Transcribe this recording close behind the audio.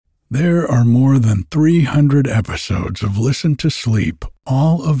There are more than 300 episodes of Listen to Sleep,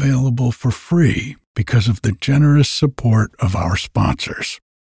 all available for free because of the generous support of our sponsors.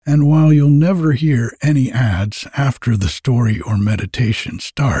 And while you'll never hear any ads after the story or meditation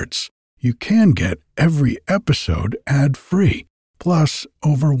starts, you can get every episode ad-free, plus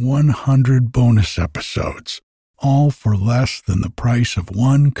over 100 bonus episodes, all for less than the price of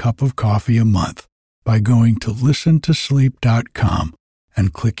one cup of coffee a month by going to listentosleep.com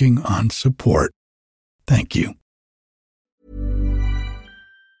and clicking on support. Thank you.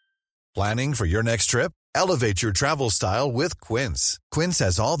 Planning for your next trip? Elevate your travel style with Quince. Quince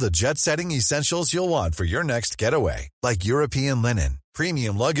has all the jet-setting essentials you'll want for your next getaway, like European linen,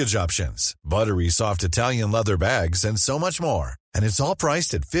 premium luggage options, buttery soft Italian leather bags, and so much more. And it's all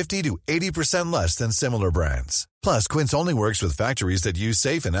priced at 50 to 80% less than similar brands. Plus, Quince only works with factories that use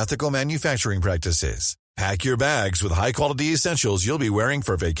safe and ethical manufacturing practices. Pack your bags with high-quality essentials you'll be wearing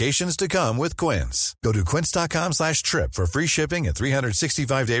for vacations to come with Quince. Go to quince.com/trip for free shipping and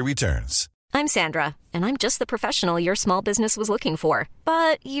 365-day returns. I'm Sandra, and I'm just the professional your small business was looking for.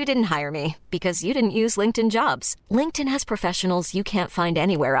 But you didn't hire me because you didn't use LinkedIn Jobs. LinkedIn has professionals you can't find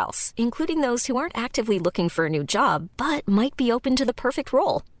anywhere else, including those who aren't actively looking for a new job, but might be open to the perfect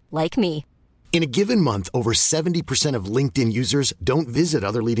role, like me. In a given month, over 70% of LinkedIn users don't visit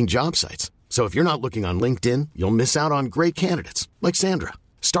other leading job sites. So if you're not looking on LinkedIn, you'll miss out on great candidates like Sandra.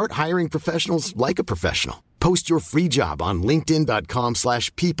 Start hiring professionals like a professional. Post your free job on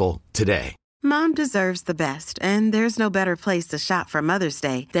linkedin.com/people today. Mom deserves the best, and there's no better place to shop for Mother's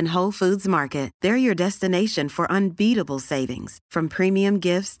Day than Whole Foods Market. They're your destination for unbeatable savings, from premium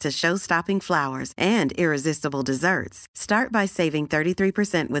gifts to show-stopping flowers and irresistible desserts. Start by saving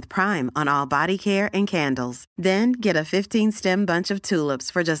 33% with Prime on all body care and candles. Then get a 15-stem bunch of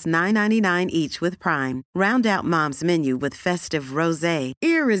tulips for just $9.99 each with Prime. Round out Mom's menu with festive rosé,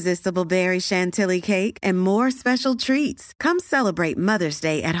 irresistible berry chantilly cake, and more special treats. Come celebrate Mother's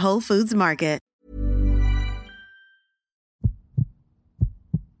Day at Whole Foods Market.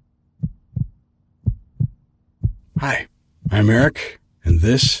 Hi, I'm Eric, and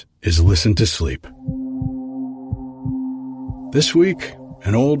this is Listen to Sleep. This week,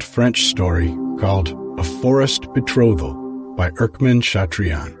 an old French story called A Forest Betrothal by Erckmann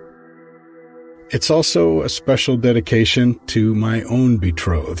Chatrian. It's also a special dedication to my own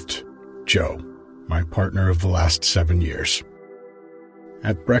betrothed, Joe, my partner of the last 7 years.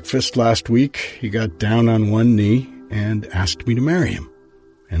 At breakfast last week, he got down on one knee and asked me to marry him,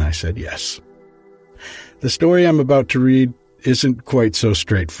 and I said yes. The story I'm about to read isn't quite so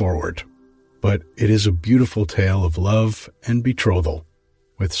straightforward, but it is a beautiful tale of love and betrothal,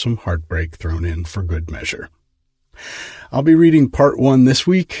 with some heartbreak thrown in for good measure. I'll be reading part 1 this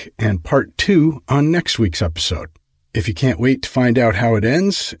week and part 2 on next week's episode. If you can't wait to find out how it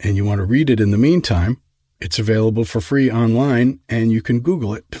ends and you want to read it in the meantime, it's available for free online and you can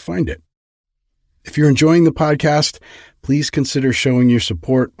Google it to find it. If you're enjoying the podcast, please consider showing your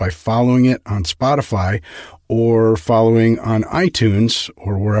support by following it on Spotify or following on iTunes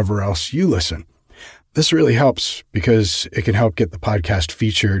or wherever else you listen. This really helps because it can help get the podcast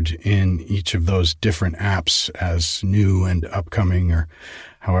featured in each of those different apps as new and upcoming, or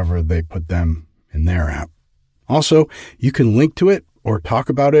however they put them in their app. Also, you can link to it or talk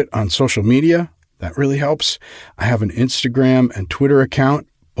about it on social media. That really helps. I have an Instagram and Twitter account.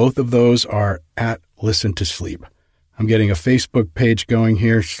 Both of those are at Listen to Sleep. I'm getting a Facebook page going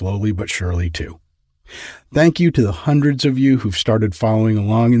here slowly but surely too. Thank you to the hundreds of you who've started following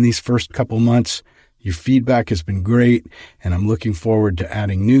along in these first couple months. Your feedback has been great, and I'm looking forward to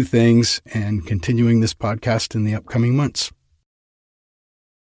adding new things and continuing this podcast in the upcoming months.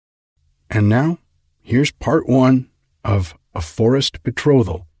 And now, here's part 1 of A Forest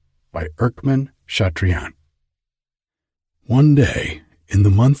Betrothal by Erckmann Chatrian. One day, in the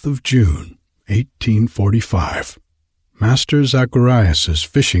month of June, 1845, Master Zacharias's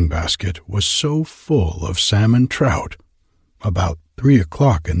fishing basket was so full of salmon trout, about 3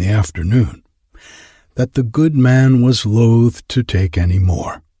 o'clock in the afternoon, that the good man was loath to take any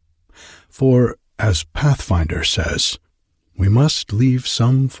more. For, as Pathfinder says, we must leave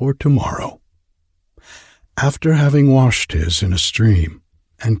some for tomorrow. After having washed his in a stream,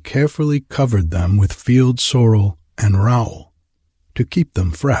 and carefully covered them with field sorrel and rowel, to keep them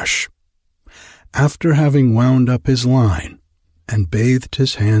fresh, after having wound up his line and bathed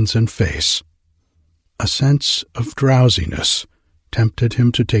his hands and face, a sense of drowsiness tempted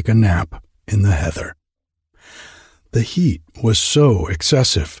him to take a nap in the heather. The heat was so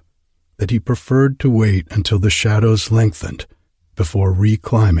excessive that he preferred to wait until the shadows lengthened before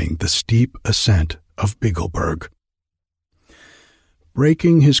reclimbing the steep ascent of Bigelberg.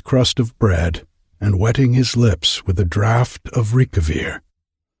 breaking his crust of bread and wetting his lips with a draught of ricavir,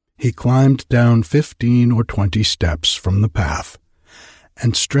 he climbed down 15 or 20 steps from the path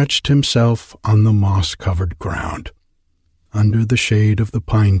and stretched himself on the moss-covered ground, under the shade of the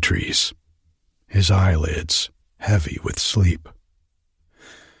pine trees, his eyelids heavy with sleep.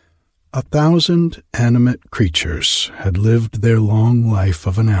 1,000 animate creatures had lived their long life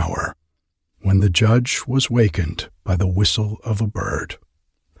of an hour when the judge was wakened by the whistle of a bird,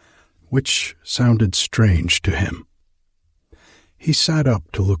 which sounded strange to him. He sat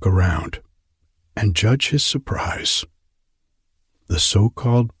up to look around, and judge his surprise. The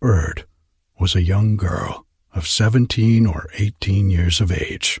so-called bird was a young girl of 17 or 18 years of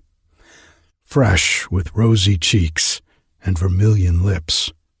age, fresh with rosy cheeks and vermilion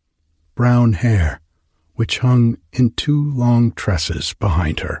lips, brown hair which hung in 2 long tresses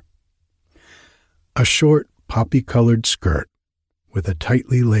behind her. A short poppy-colored skirt with a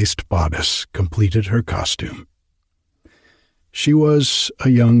tightly laced bodice completed her costume. She was a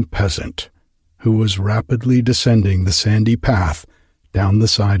young peasant who was rapidly descending the sandy path down the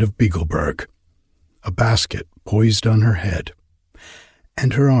side of Beagleberg, a basket poised on her head,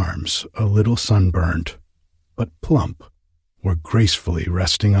 and her arms, a little sunburned, but plump, were gracefully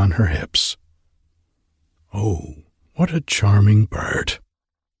resting on her hips. Oh, what a charming bird!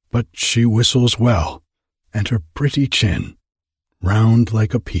 But she whistles well, and her pretty chin, round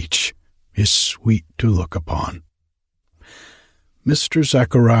like a peach, is sweet to look upon. Mr.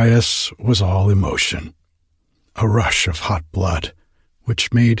 Zacharias was all emotion, a rush of hot blood,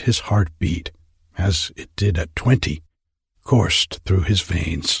 which made his heart beat, as it did at 20, coursed through his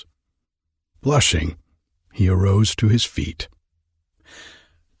veins. Blushing, he arose to his feet.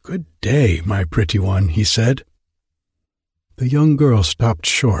 "Good day, my pretty one," he said. The young girl stopped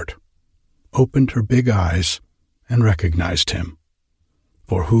short, opened her big eyes, and recognized him.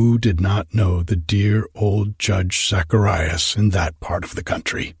 For who did not know the dear old Judge Zacharias in that part of the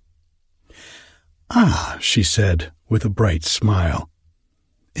country? "Ah," she said with a bright smile,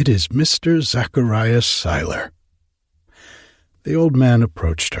 "it is Mr. Zacharias Seiler." The old man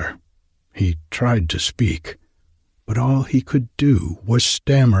approached her. He tried to speak, but all he could do was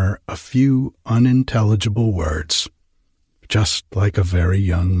stammer a few unintelligible words, just like a very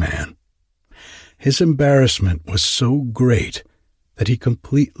young man. His embarrassment was so great that he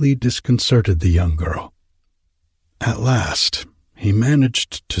completely disconcerted the young girl. At last, he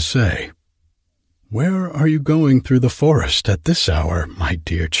managed to say, "Where are you going through the forest at this hour, my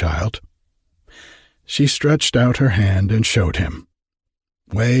dear child?" She stretched out her hand and showed him,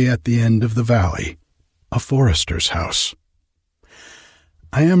 way at the end of the valley, a forester's house.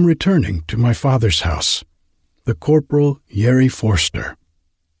 "I am returning to my father's house, the Corporal Yeri Forster.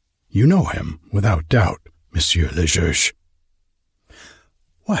 You know him, without doubt, Monsieur le Juge."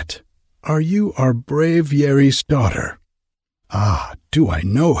 "What? Are you our brave Yeri's daughter? Ah, do I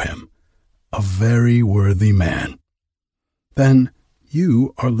know him? A very worthy man. Then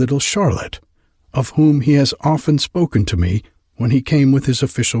you are little Charlotte, of whom he has often spoken to me when he came with his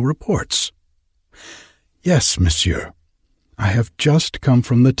official reports." "Yes, monsieur. I have just come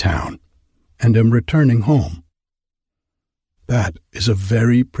from the town, and am returning home." "That is a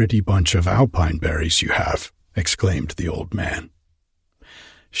very pretty bunch of alpine berries you have," exclaimed the old man.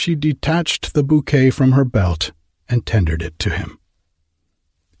 She detached the bouquet from her belt and tendered it to him.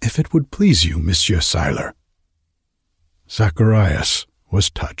 "If it would please you, Monsieur Seiler." Zacharias was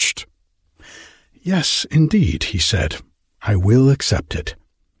touched. "Yes, indeed," he said. "I will accept it,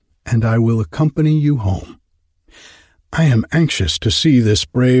 and I will accompany you home. I am anxious to see this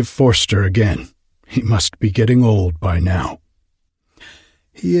brave Forster again. He must be getting old by now."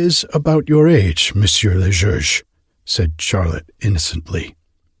 "He is about your age, Monsieur le Juge," said Charlotte innocently.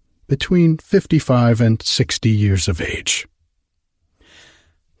 "Between 55 and 60 years of age."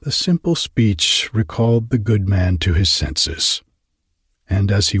 The simple speech recalled the good man to his senses,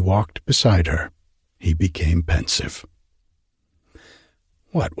 and as he walked beside her, he became pensive.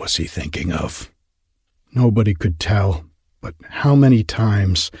 What was he thinking of? Nobody could tell, but how many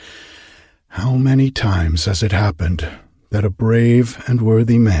times has it happened that a brave and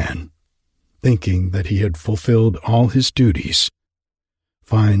worthy man, thinking that he had fulfilled all his duties,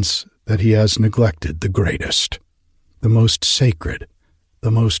 finds that he has neglected the greatest, the most sacred,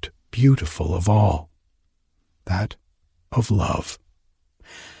 the most beautiful of all, that of love,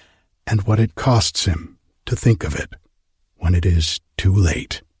 and what it costs him to think of it when it is too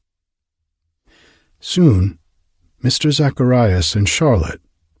late. Soon, Mr. Zacharias and Charlotte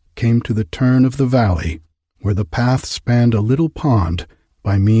came to the turn of the valley where the path spanned a little pond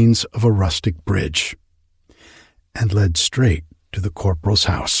by means of a rustic bridge, and led straight to the corporal's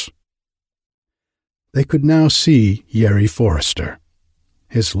house. They could now see Yeri Forrester,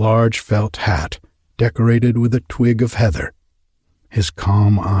 his large felt hat decorated with a twig of heather, his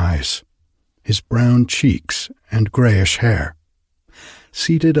calm eyes, his brown cheeks and grayish hair,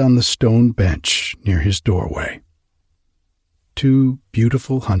 seated on the stone bench near his doorway. 2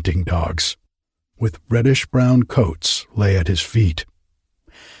 beautiful hunting dogs, with reddish-brown coats, lay at his feet,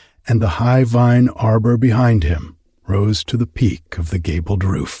 and the high vine arbor behind him rose to the peak of the gabled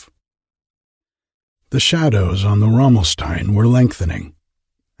roof. The shadows on the Rommelstein were lengthening,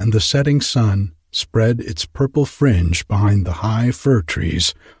 and the setting sun spread its purple fringe behind the high fir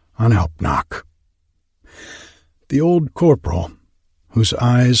trees on Alpnach. The old corporal, whose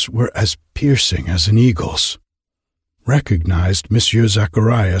eyes were as piercing as an eagle's, recognized Monsieur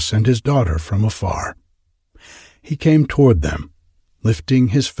Zacharias and his daughter from afar. He came toward them, lifting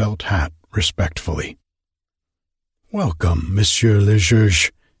his felt hat respectfully. "Welcome, Monsieur le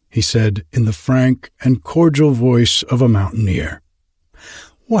Juge," he said in the frank and cordial voice of a mountaineer.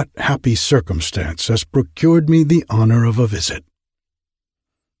 "What happy circumstance has procured me the honor of a visit?"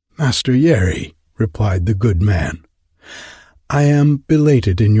 "Master Yeri," replied the good man, "I am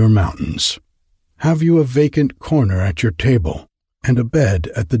belated in your mountains. Have you a vacant corner at your table and a bed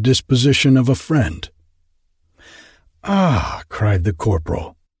at the disposition of a friend?" "Ah," cried the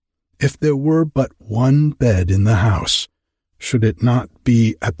corporal, "if there were but one bed in the house, should it not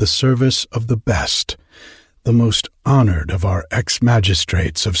be at the service of the best, the most honored of our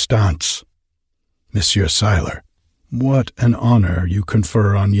ex-magistrates of Stantz? Monsieur Seiler, what an honor you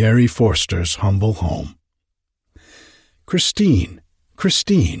confer on Yeri Forster's humble home." Christine,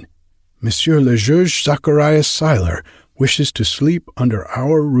 Monsieur le Juge Zacharias Seiler wishes to sleep under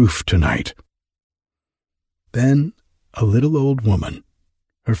our roof tonight." Then a little old woman,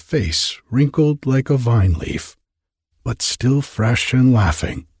 her face wrinkled like a vine leaf, but still fresh and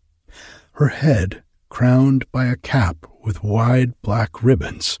laughing, her head crowned by a cap with wide black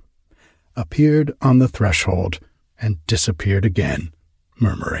ribbons, appeared on the threshold and disappeared again,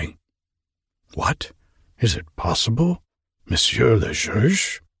 murmuring, "What? Is it possible, Monsieur le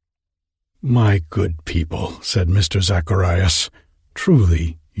Juge?" "My good people," said Mr. Zacharias,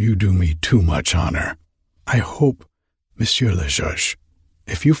 "truly you do me too much honor. I hope, Monsieur le Juge,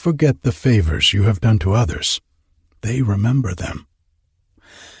 if you forget the favors you have done to others, they remember them."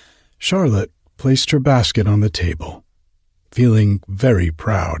 Charlotte placed her basket on the table, feeling very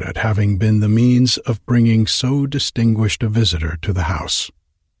proud at having been the means of bringing so distinguished a visitor to the house.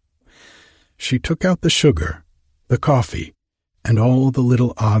 She took out the sugar, the coffee, and all the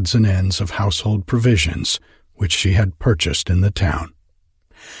little odds and ends of household provisions which she had purchased in the town.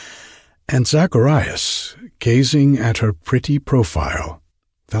 And Zacharias, gazing at her pretty profile,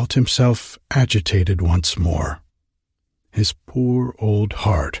 felt himself agitated once more. His poor old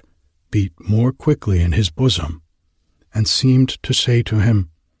heart beat more quickly in his bosom, and seemed to say to him,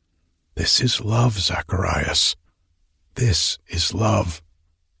 "This is love, Zacharias. This is love.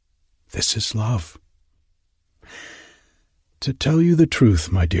 This is love." To tell you the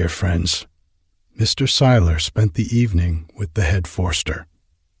truth, my dear friends, Mr. Seiler spent the evening with the head Forster,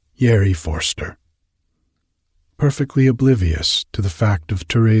 Yeri Forster, perfectly oblivious to the fact of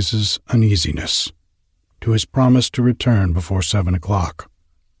Therese's uneasiness, to his promise to return before 7 o'clock,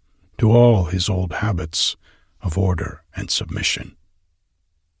 to all his old habits of order and submission.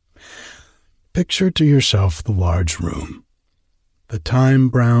 Picture to yourself the large room, the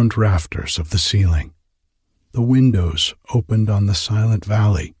time-browned rafters of the ceiling, the windows opened on the silent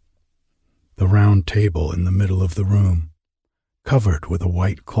valley, the round table in the middle of the room, covered with a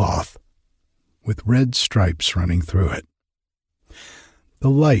white cloth, with red stripes running through it. The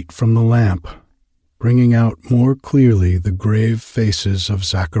light from the lamp bringing out more clearly the grave faces of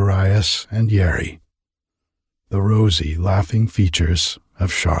Zacharias and Yeri, the rosy, laughing features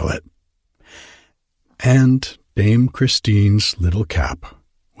of Charlotte, and Dame Christine's little cap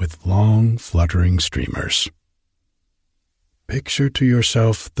with long, fluttering streamers. Picture to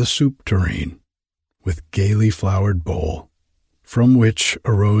yourself the soup tureen with gaily flowered bowl, from which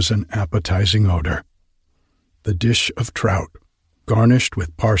arose an appetizing odor, the dish of trout garnished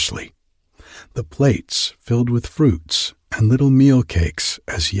with parsley, the plates filled with fruits and little meal cakes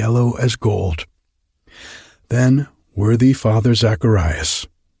as yellow as gold. Then worthy Father Zacharias,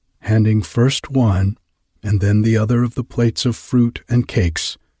 handing first one and then the other of the plates of fruit and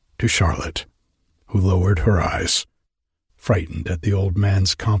cakes to Charlotte, who lowered her eyes, frightened at the old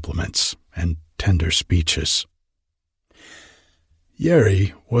man's compliments and tender speeches.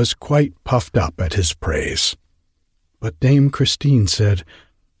 Yeri was quite puffed up at his praise, but Dame Christine said,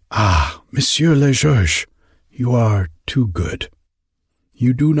 "Ah, Monsieur le Juge, you are too good,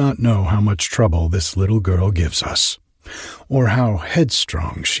 You do not know how much trouble this little girl gives us, or how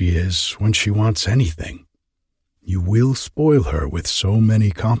headstrong she is when she wants anything. You will spoil her with so many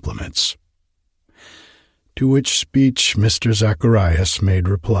compliments." To which speech Mr. Zacharias made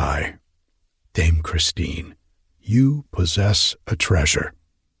reply, "Dame Christine, you possess a treasure.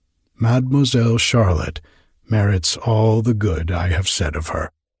 Mademoiselle Charlotte merits all the good I have said of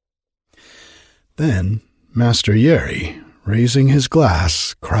her." Then Master Yeri, raising his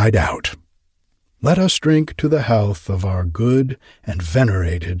glass, cried out, "Let us drink to the health of our good and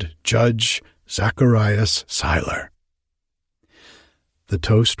venerated Judge Zacharias Seiler." The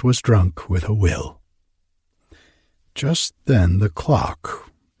toast was drunk with a will. Just then the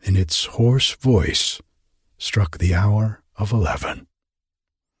clock, in its hoarse voice, struck the hour of 11.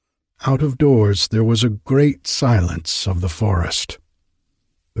 Out of doors there was a great silence of the forest,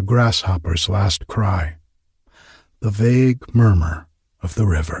 the grasshopper's last cry, the vague murmur of the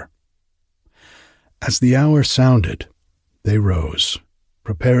river. As the hour sounded, they rose,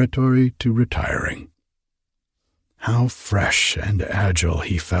 preparatory to retiring. How fresh and agile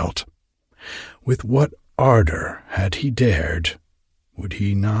he felt! With what ardor, had he dared, would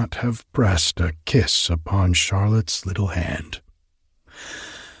he not have pressed a kiss upon Charlotte's little hand?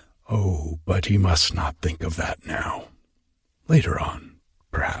 Oh, but he must not think of that now. Later on,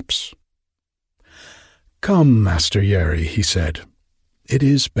 perhaps. "Come, Master Yeri," he said. "It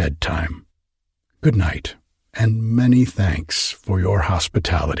is bedtime. Good night, and many thanks for your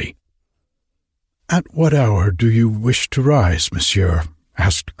hospitality." "At what hour do you wish to rise, monsieur?"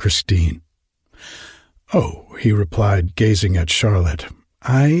 asked Christine. "Oh," he replied, gazing at Charlotte,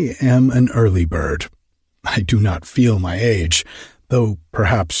 "I am an early bird. I do not feel my age, though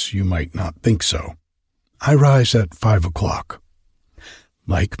perhaps you might not think so. I rise at 5 o'clock.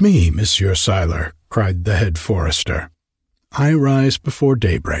 "Like me, Monsieur Seiler," cried the head forester. "I rise before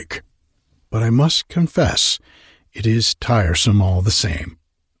daybreak. But I must confess, it is tiresome all the same.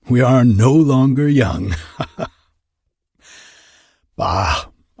 We are no longer young." "Bah!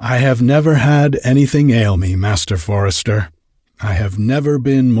 I have never had anything ail me, Master Forester. I have never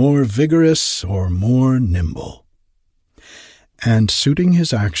been more vigorous or more nimble." And suiting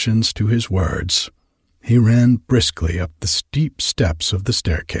his actions to his words, he ran briskly up the steep steps of the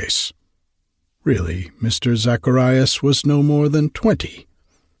staircase. Really, Mr. Zacharias was no more than 20,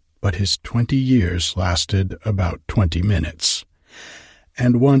 but his 20 years lasted about 20 minutes,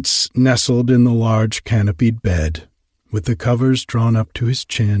 and once nestled in the large canopied bed, with the covers drawn up to his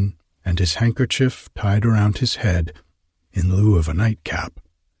chin and his handkerchief tied around his head in lieu of a nightcap,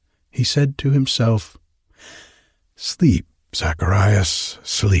 he said to himself, "Sleep, Zacharias,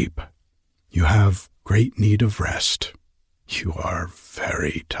 sleep. You have great need of rest. You are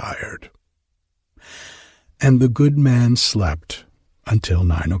very tired." And the good man slept until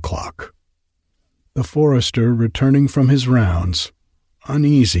 9 o'clock. The forester, returning from his rounds,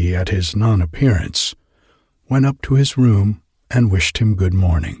 uneasy at his non-appearance, went up to his room and wished him good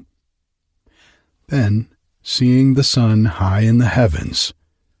morning. Then, seeing the sun high in the heavens,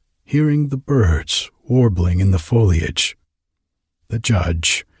 hearing the birds warbling in the foliage, the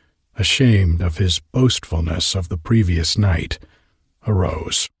judge, ashamed of his boastfulness of the previous night,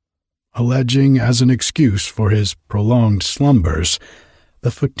 arose, alleging as an excuse for his prolonged slumbers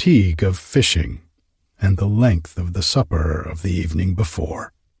the fatigue of fishing and the length of the supper of the evening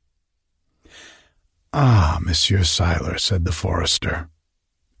before. "Ah, Monsieur Seiler," said the forester,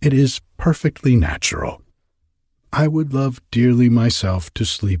 "it is perfectly natural. I would love dearly myself to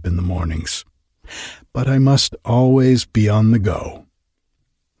sleep in the mornings, but I must always be on the go.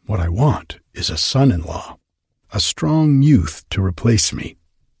 What I want is a son-in-law, a strong youth to replace me.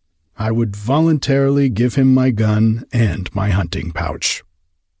 I would voluntarily give him my gun and my hunting pouch."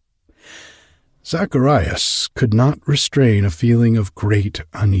 Zacharias could not restrain a feeling of great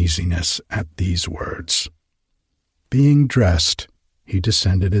uneasiness at these words. Being dressed, he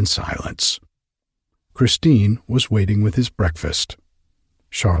descended in silence. Christine was waiting with his breakfast.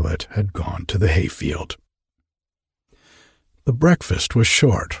 Charlotte had gone to the hayfield. The breakfast was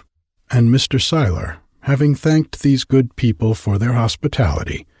short, and Mr. Seiler, having thanked these good people for their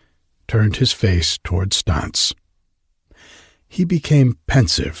hospitality, turned his face toward Stantz. He became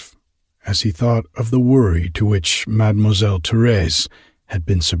pensive as he thought of the worry to which Mademoiselle Thérèse had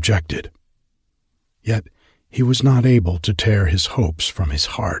been subjected. Yet he was not able to tear his hopes from his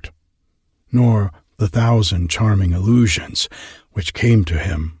heart, nor the 1,000 charming illusions which came to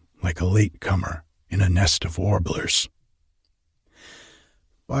him like a late-comer in a nest of warblers.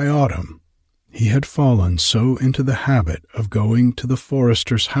 By autumn, he had fallen so into the habit of going to the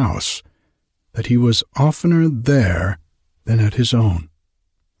forester's house that he was oftener there than at his own.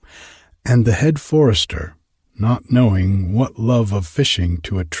 And the head forester, not knowing what love of fishing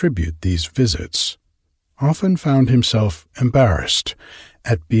to attribute these visits, often found himself embarrassed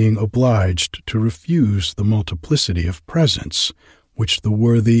at being obliged to refuse the multiplicity of presents which the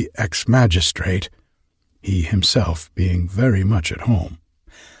worthy ex-magistrate, he himself being very much at home,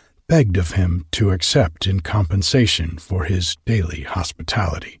 begged of him to accept in compensation for his daily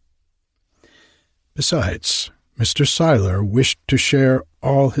hospitality. Besides, Mr. Seiler wished to share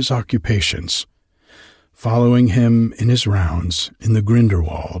all his occupations, following him in his rounds in the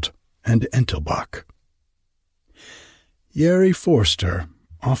Grindelwald and Entelbach. Jerry Forster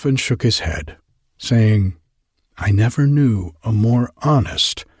often shook his head, saying, "I never knew a more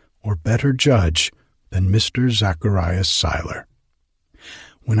honest or better judge than Mr. Zacharias Seiler.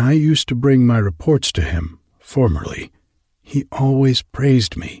 When I used to bring my reports to him, formerly, he always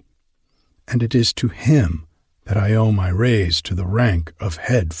praised me, and it is to him that I owe my raise to the rank of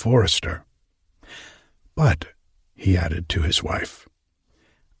head forester. But," he added to his wife,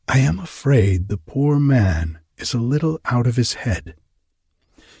 "I am afraid the poor man is a little out of his head.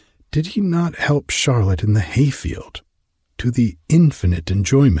 Did he not help Charlotte in the hayfield, to the infinite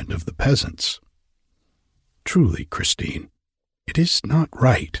enjoyment of the peasants? Truly, Christine, it is not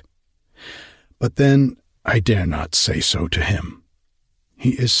right. But then I dare not say so to him.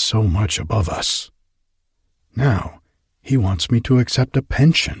 He is so much above us. Now he wants me to accept a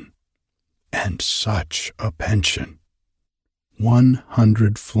pension, and such a pension.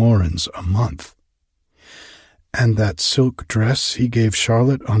 100 florins a month. And that silk dress he gave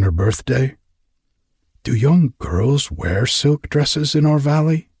Charlotte on her birthday? Do young girls wear silk dresses in our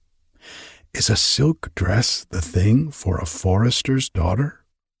valley? Is a silk dress the thing for a forester's daughter?"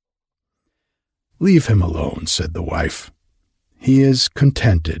 "Leave him alone," said the wife. "He is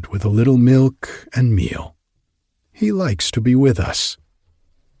contented with a little milk and meal. He likes to be with us.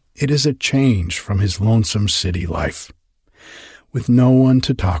 It is a change from his lonesome city life, with no one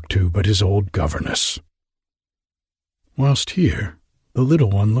to talk to but his old governess. Whilst here, the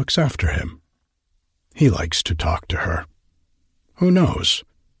little one looks after him. He likes to talk to her. Who knows,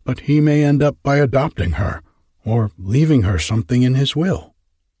 but he may end up by adopting her, or leaving her something in his will."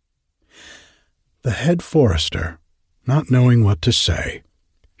 The head forester, not knowing what to say,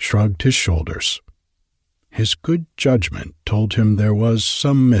 shrugged his shoulders. His good judgment told him there was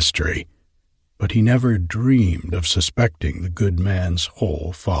some mystery, but he never dreamed of suspecting the good man's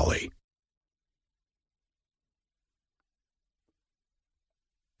whole folly.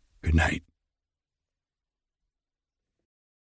 Good night.